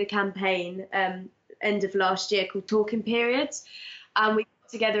channels. We did a campaign end of last year called Talking Periods. And we got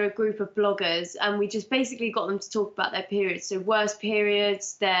together a group of bloggers, and we just basically got them to talk about their periods. So worst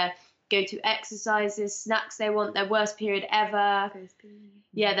periods, their go-to exercises, snacks they want, their worst period ever.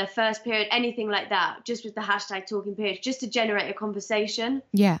 Their first period, anything like that, just with the hashtag Talking Periods, just to generate a conversation.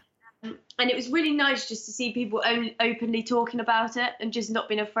 Yeah. And it was really nice just to see people openly talking about it and just not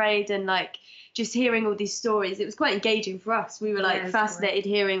being afraid, and just hearing all these stories. It was quite engaging for us. We were fascinated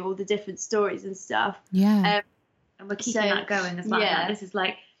hearing all the different stories and stuff. Yeah. And we're keeping that going as well. Yeah. This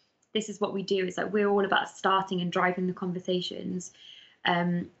is what we do. It's we're all about starting and driving the conversations.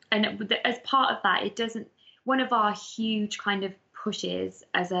 And as part of that, one of our huge kind of pushes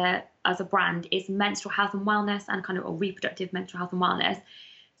as a brand is menstrual health and wellness, and or reproductive menstrual health and wellness.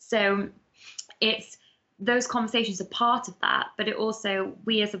 So it's those conversations are part of that, but it also,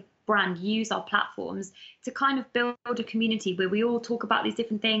 we as a brand use our platforms to kind of build a community where we all talk about these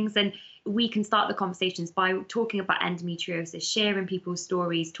different things, and we can start the conversations by talking about endometriosis, sharing people's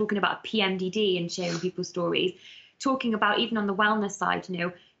stories, talking about PMDD and sharing people's stories, talking about, even on the wellness side,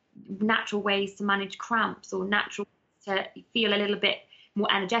 natural ways to manage cramps, or natural to feel a little bit more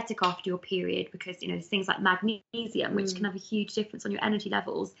energetic after your period, because there's things like magnesium which can have a huge difference on your energy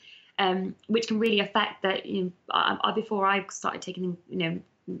levels, which can really affect that. Before I started taking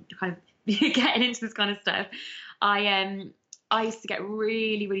kind of getting into this kind of stuff, I used to get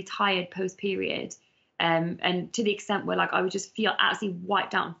really, really tired post period, and to the extent where I would just feel absolutely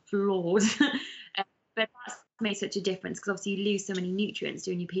wiped out and floored. But that's made such a difference, because obviously you lose so many nutrients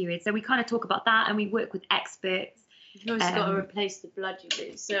during your period. So we kind of talk about that, and we work with experts. You've also got to replace the blood you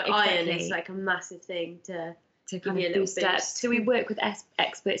lose. So iron is like a massive thing to kind of boost up. So we work with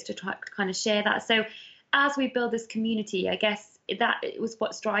experts to try to kind of share that. So as we build this community, I guess that it was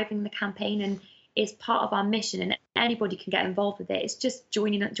what's driving the campaign, and is part of our mission, and anybody can get involved with it. It's just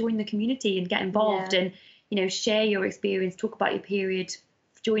join the community and get involved, and share your experience, talk about your period,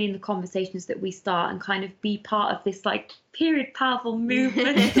 join in the conversations that we start, and kind of be part of this like period powerful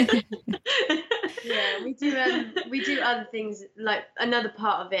movement. Yeah, we do other things. Like another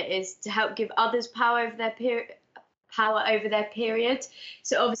part of it is to help give others power over their period.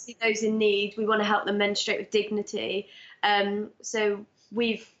 So obviously those in need, we want to help them menstruate with dignity. So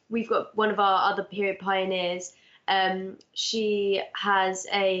we've got one of our other period pioneers. She has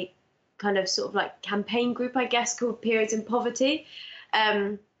a kind of sort of like campaign group, I guess, called Periods in Poverty.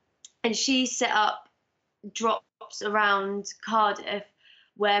 And she set up drops around Cardiff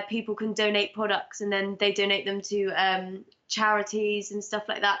where people can donate products, and then they donate them to charities and stuff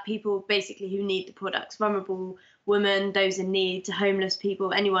like that. People basically who need the products, vulnerable women, those in need, to homeless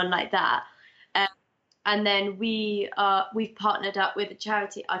people, anyone like that. And then we've partnered up with a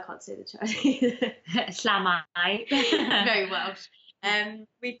charity. I can't say the charity. Slamai. Very Welsh.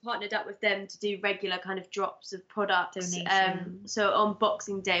 We've partnered up with them to do regular kind of drops of products. So on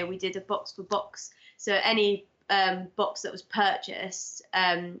Boxing Day, we did a box for box. So any box that was purchased,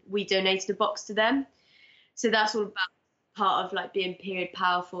 we donated a box to them. So that's all about part of like being period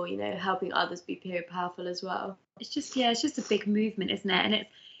powerful, helping others be period powerful as well. It's just a big movement, isn't it? And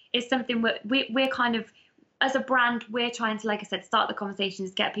it's something we're kind of, as a brand, we're trying to, like I said, start the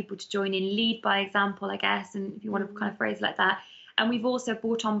conversations, get people to join in, lead by example, I guess, and if you want to kind of phrase it like that. And we've also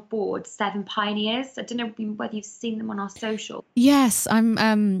brought on board 7 pioneers. I don't know whether you've seen them on our social. Yes,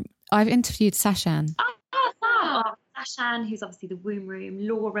 I've interviewed Sashan. Sashan, who's obviously the Womb Room,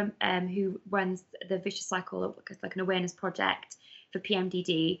 Laura, who runs the Vicious Cycle, like an awareness project for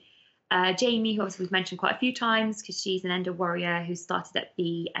PMDD. Jamie, who obviously we've mentioned quite a few times because she's an endo warrior who started at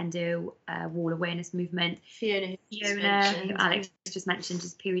the endo wall awareness movement. Fiona, who Alex just mentioned,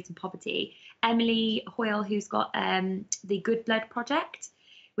 is Periods in Poverty. Emily Hoyle, who's got the Good Blood Project,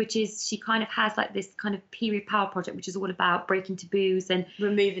 which is, she kind of has like this kind of period power project, which is all about breaking taboos and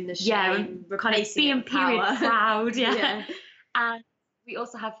removing the shame, kind of being period proud. Yeah. And we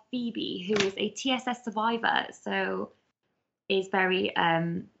also have Phoebe, who is a TSS survivor, so is very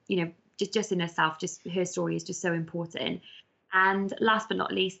just in herself, just her story is just so important. And last but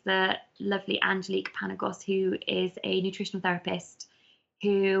not least, the lovely Angelique Panagos, who is a nutritional therapist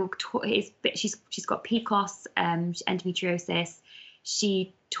who she's got PCOS, endometriosis.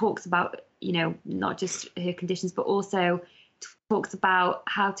 She talks about, not just her conditions, but also talks about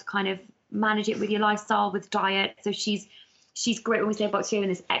how to kind of manage it with your lifestyle, with diet. So she's great when we say about sharing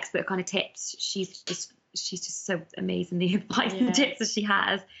this expert kind of tips. She's just so amazing, the advice and tips that she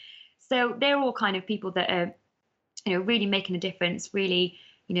has. So they're all kind of people that are, really making a difference, really,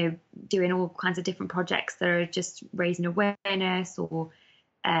 doing all kinds of different projects that are just raising awareness or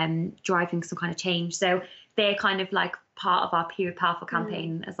driving some kind of change. So they're kind of like part of our Period Powerful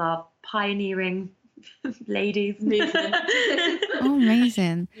campaign as our pioneering ladies movement. Oh,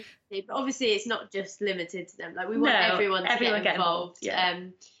 amazing. But obviously it's not just limited to them. Like we want everyone to get involved. Yeah.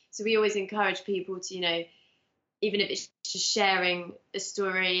 So we always encourage people to, even if it's just sharing a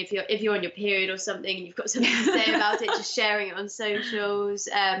story, if you're on your period or something and you've got something to say about it, just sharing it on socials,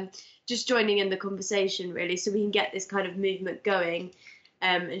 just joining in the conversation really, so we can get this kind of movement going,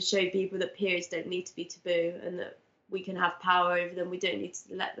 and show people that periods don't need to be taboo and that we can have power over them. We don't need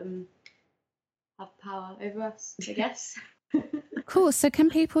to let them have power over us, I guess. Cool. So can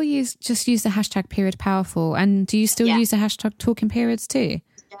people use the hashtag period powerful, and do you still use the hashtag talking periods too?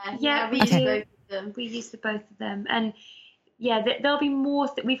 Yeah, we use both of them. We use both of them, and there'll be more.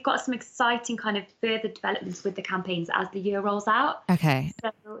 We've got some exciting kind of further developments with the campaigns as the year rolls out. Okay.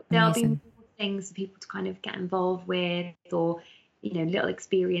 So there'll be more things for people to kind of get involved with, or little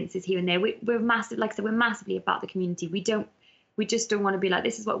experiences here and there. We're massive, like I said, we're massively about the community. We just don't want to be like,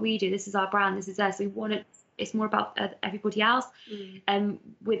 this is what we do, this is our brand, this is us. We want it. It's more about everybody else. And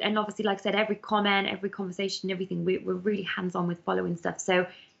obviously, like I said, every comment, every conversation, everything, we're really hands on with following stuff. So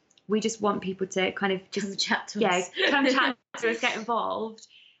we just want people to kind of just come chat to us. Come chat to us, get involved,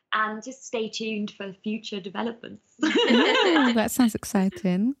 and just stay tuned for future developments. Ooh, that sounds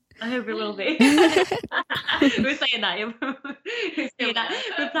exciting. I hope it will be. We're saying that.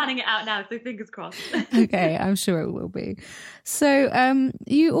 We're planning it out now, so fingers crossed. Okay, I'm sure it will be. So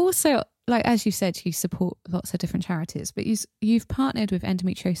you also, like as you said, you support lots of different charities, but you've partnered with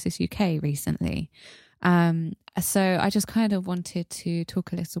Endometriosis UK recently. So I just kind of wanted to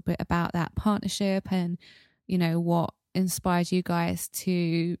talk a little bit about that partnership and, you know, what inspired you guys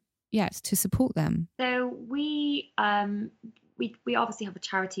to support them. So we obviously have a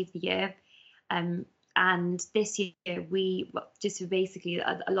charity of the year, and this year just basically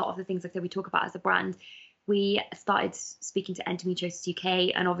a lot of the things like that we talk about as a brand, we started speaking to Endometriosis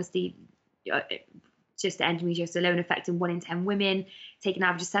UK, and obviously just endometriosis alone affecting 1 in 10 women, taking an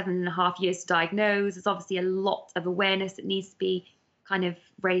average of 7.5 years to diagnose. There's obviously a lot of awareness that needs to be kind of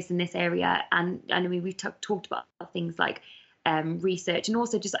raised in this area, and I mean we've talked about things like research, and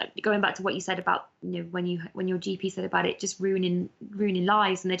also just going back to what you said about, you know, when your GP said about it just ruining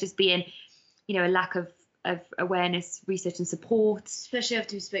lives, and there just being, you know, a lack of awareness, research and support. Especially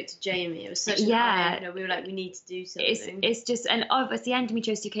after we spoke to Jamie, it was such an eye opener. We were like, we need to do something. It's just, and obviously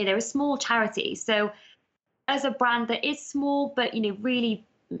Endometriosis UK, they're a small charity, so as a brand that is small, but, you know, really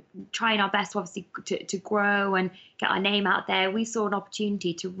trying our best obviously to grow and get our name out there, we saw an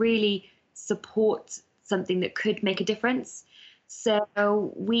opportunity to really support something that could make a difference.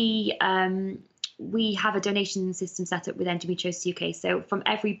 So we have a donation system set up with Endometriosis UK. So from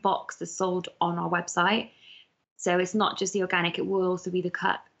every box that's sold on our website, so it's not just the organic, it will also be the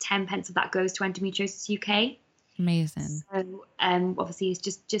cut, 10 pence of that goes to Endometriosis UK. Amazing. So obviously it's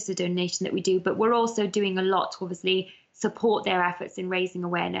just a donation that we do, but we're also doing a lot to obviously support their efforts in raising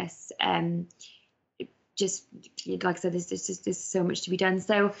awareness. Just like I said, there's so much to be done.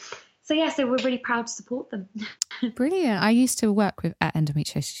 So we're really proud to support them. Brilliant. I used to work with at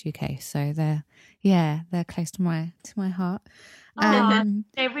Endometriosis UK, so they're close to my heart.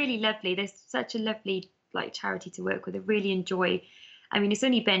 They're really lovely. They're such a lovely charity to work with. I really enjoy. I mean, it's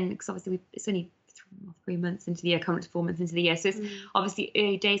only been, because obviously it's only 3 months into the year, coming to 4 months into the year, so it's obviously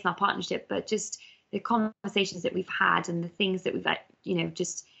early days in our partnership, but just the conversations that we've had and the things that we've, you know,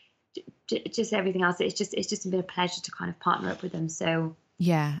 just everything else, it's just been a pleasure to kind of partner up with them. So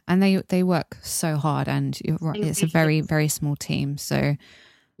yeah, and they work so hard, and you're right, it's a very, very small team. So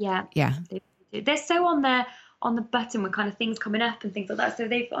yeah, they're so on the button with kind of things coming up and things like that. So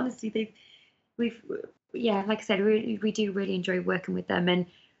we've like I said, we do really enjoy working with them, and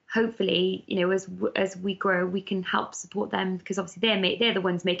hopefully, you know, as we grow, we can help support them, because obviously they're the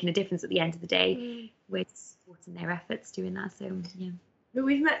ones making a difference at the end of the day. We're supporting their efforts doing that. So yeah. But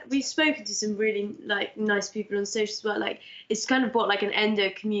we've spoken to some really nice people on social as well. Like, it's kind of brought like an endo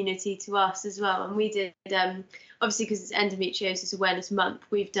community to us as well. And we did obviously, because it's Endometriosis Awareness Month,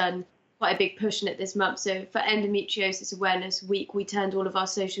 we've done quite a big push in it this month. So for Endometriosis Awareness Week, we turned all of our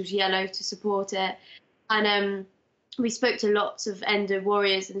socials yellow to support it, and we spoke to lots of endo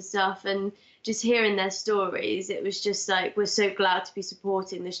warriors and stuff, and just hearing their stories, it was just like, we're so glad to be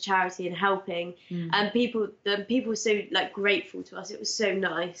supporting this charity and helping. And people were so grateful to us. It was so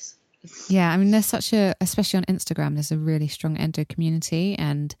nice. Yeah, I mean, there's especially on Instagram, there's a really strong endo community,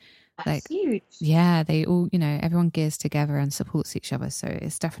 and that's huge. Yeah, they all, you know, everyone gears together and supports each other. So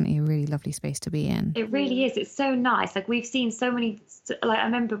it's definitely a really lovely space to be in. It really is. It's so nice. Like, we've seen so many, I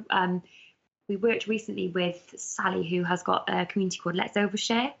remember we worked recently with Sally, who has got a community called Let's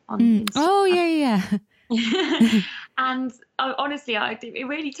Overshare on Instagram. Oh, yeah. And honestly, it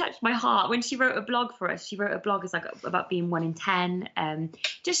really touched my heart when she wrote a blog for us. She wrote a blog about being 1 in 10,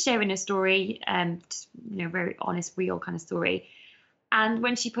 just sharing a story, just, you know, very honest, real kind of story. And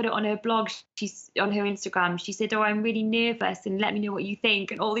when she put it on her blog, she's on her Instagram, she said, "Oh, I'm really nervous, and let me know what you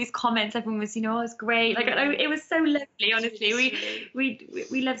think." And all these comments, everyone was, you know, "Oh, it's great." Like, it was so lovely, honestly.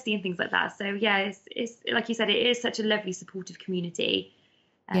 We love seeing things like that. So yeah, it's like you said, it is such a lovely, supportive community.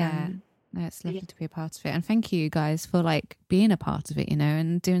 Yeah. No, it's lovely to be a part of it. And thank you guys for being a part of it, you know,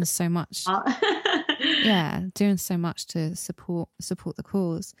 and doing so much. Doing so much to support the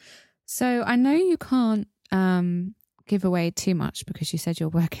cause. So I know you can't give away too much because you said you're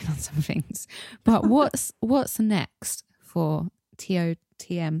working on some things, but what's next for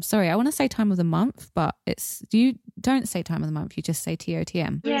TOTM? Sorry, I want to say time of the month, but you don't say time of the month, you just say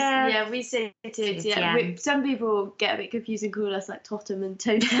TOTM. Yeah, we say TOTM. Some people get a bit confused and call us Totem and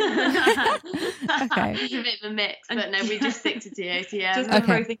Totem. Okay. It's a bit of a mix, but no, we just stick to TOTM. Just to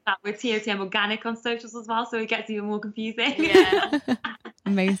throw things out with TOTM Organic on socials as well, so it gets even more confusing. Yeah.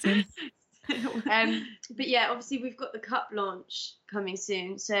 Amazing. But yeah, obviously we've got the cup launch coming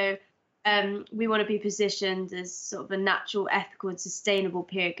soon, so we want to be positioned as sort of a natural, ethical and sustainable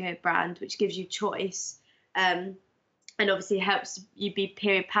period code brand, which gives you choice, and obviously helps you be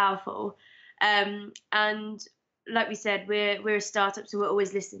period powerful, and like we said, we're a startup, so we're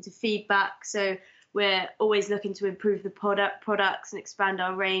always listening to feedback, so we're always looking to improve the products and expand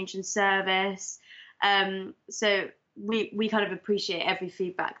our range and service, so we kind of appreciate every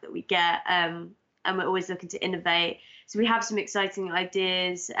feedback that we get, and we're always looking to innovate. So we have some exciting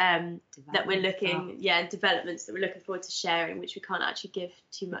ideas that we're looking, developments that we're looking forward to sharing, which we can't actually give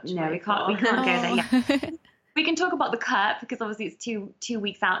too much. No, we can't go there yet. We can talk about the cut because obviously it's two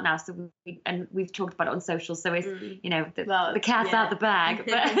weeks out now, so we've talked about it on social, so it's the cat's out the bag.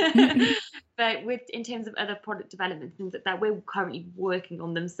 But in terms of other product development things that we're currently working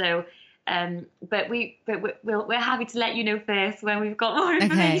on them, so but we're happy to let you know first when we've got more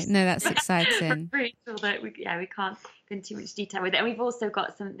information. Okay, no, that's exciting. Pretty sure that we can't go into too much detail with it, and we've also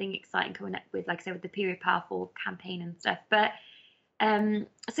got something exciting coming up with, like I said, with the Period Powerful campaign and stuff, but.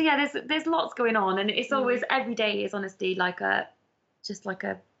 So yeah, there's lots going on, and it's always, every day is honestly just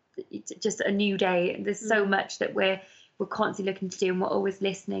a new day. There's so much that we're constantly looking to do, and we're always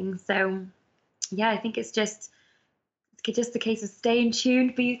listening. So yeah, I think it's just a case of staying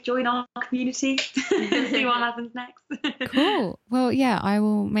tuned. Please join our community and see what happens next. Cool. Well, yeah, I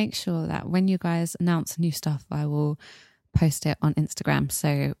will make sure that when you guys announce new stuff, I will post it on Instagram,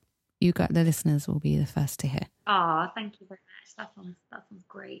 so the listeners will be the first to hear. Thank you very much. That sounds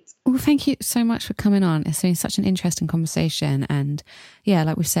great. Well, thank you so much for coming on. It's been such an interesting conversation, and yeah,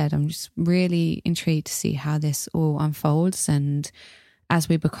 like we said, I'm just really intrigued to see how this all unfolds, and as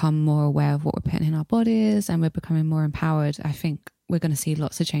we become more aware of what we're putting in our bodies and we're becoming more empowered, I think we're going to see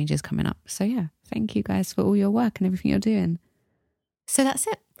lots of changes coming up. So yeah, thank you guys for all your work and everything you're doing. So that's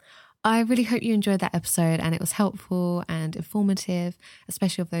it. I really hope you enjoyed that episode and it was helpful and informative,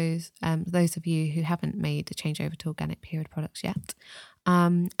 especially of those of you who haven't made the change over to organic period products yet.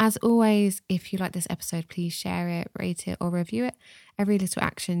 As always, if you like this episode, please share it, rate it, or review it. Every little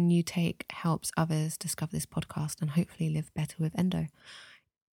action you take helps others discover this podcast and hopefully live better with endo.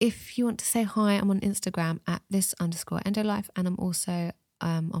 If you want to say hi, I'm on Instagram at @this_endolife, and I'm also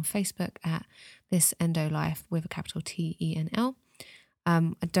on Facebook at @thisendolife with a capital TENL.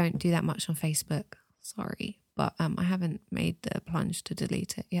 I don't do that much on Facebook, sorry, but I haven't made the plunge to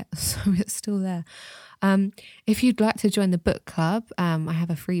delete it yet, so it's still there. If you'd like to join the book club, I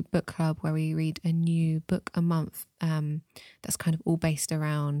have a free book club where we read a new book a month that's kind of all based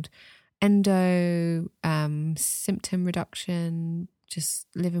around endo, symptom reduction, just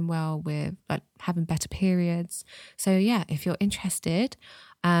living well with like having better periods. So yeah, if you're interested,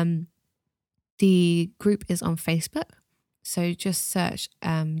 the group is on Facebook. So just search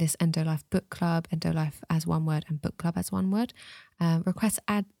this Endo Life Book Club, Endo Life as one word and Book Club as one word. Request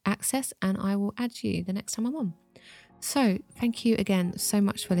access and I will add you the next time I'm on. So thank you again so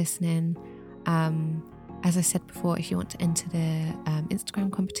much for listening. As I said before, if you want to enter the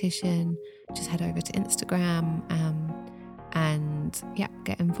Instagram competition, just head over to Instagram and yeah,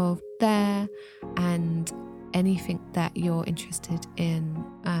 get involved there. And anything that you're interested in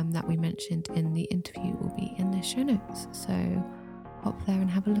that we mentioned in the interview will be in the show notes. So hop there and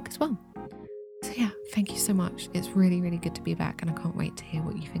have a look as well. So yeah, thank you so much. It's really, really good to be back and I can't wait to hear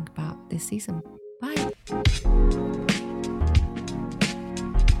what you think about this season. Bye.